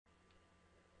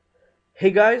Hey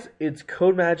guys, it's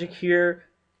Codemagic here,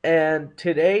 and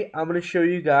today I'm going to show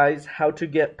you guys how to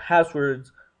get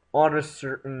passwords on a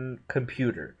certain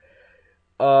computer.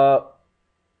 Uh,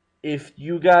 if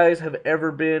you guys have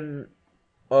ever been,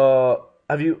 uh,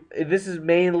 have you, this is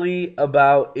mainly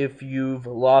about if you've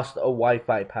lost a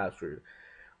Wi-Fi password.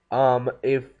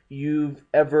 If you've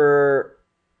ever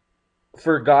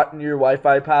forgotten your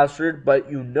Wi-Fi password,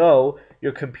 but you know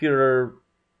your computer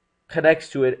connects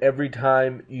to it every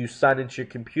time you sign into your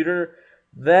computer,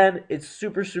 then it's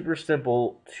super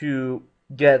simple to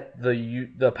get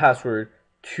the password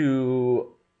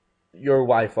to your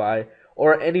Wi-Fi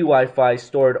or any Wi-Fi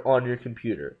stored on your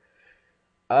computer.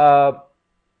 Uh,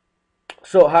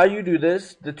 so how you do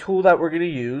this, the tool that we're going to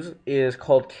use is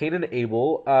called Cain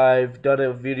Abel. I've done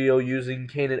a video using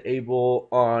Cain Abel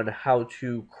on how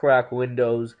to crack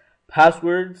Windows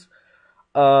passwords.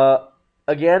 Uh,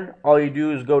 Again, all you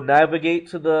do is go navigate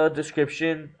to the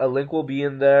description. A link will be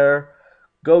in there.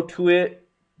 Go to it,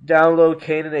 download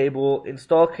Cain Abel,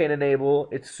 install Cain Abel.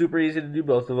 It's super easy to do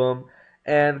both of them,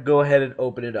 and go ahead and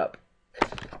open it up.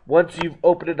 Once you've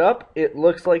opened it up, it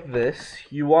looks like this.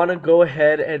 You want to go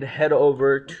ahead and head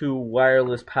over to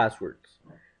wireless passwords.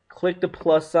 Click the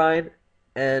plus sign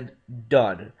and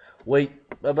done. Wait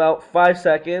about 5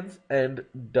 seconds and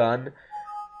done.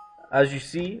 As you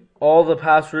see, all the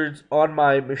passwords on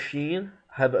my machine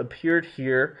have appeared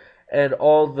here, and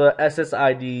all the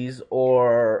SSIDs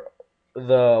or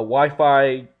the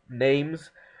Wi-Fi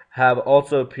names have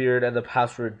also appeared, and the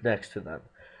password next to them.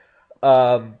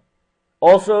 Um,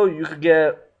 Also, you could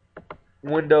get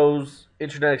Windows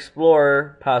Internet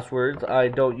Explorer passwords. I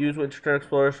don't use Internet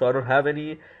Explorer, so I don't have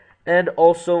any, and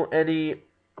also any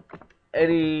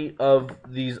of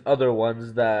these other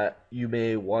ones that you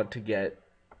may want to get.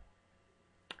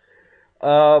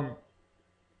 Um,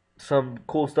 some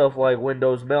cool stuff like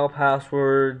Windows Mail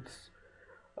passwords,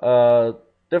 uh,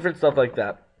 different stuff like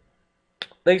that.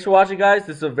 Thanks for watching, guys.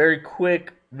 This is a very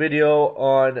quick video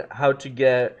on how to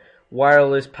get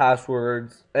wireless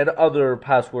passwords and other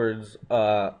passwords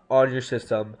on your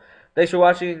system. Thanks for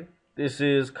watching. This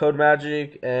is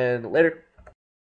Codemagic, and later.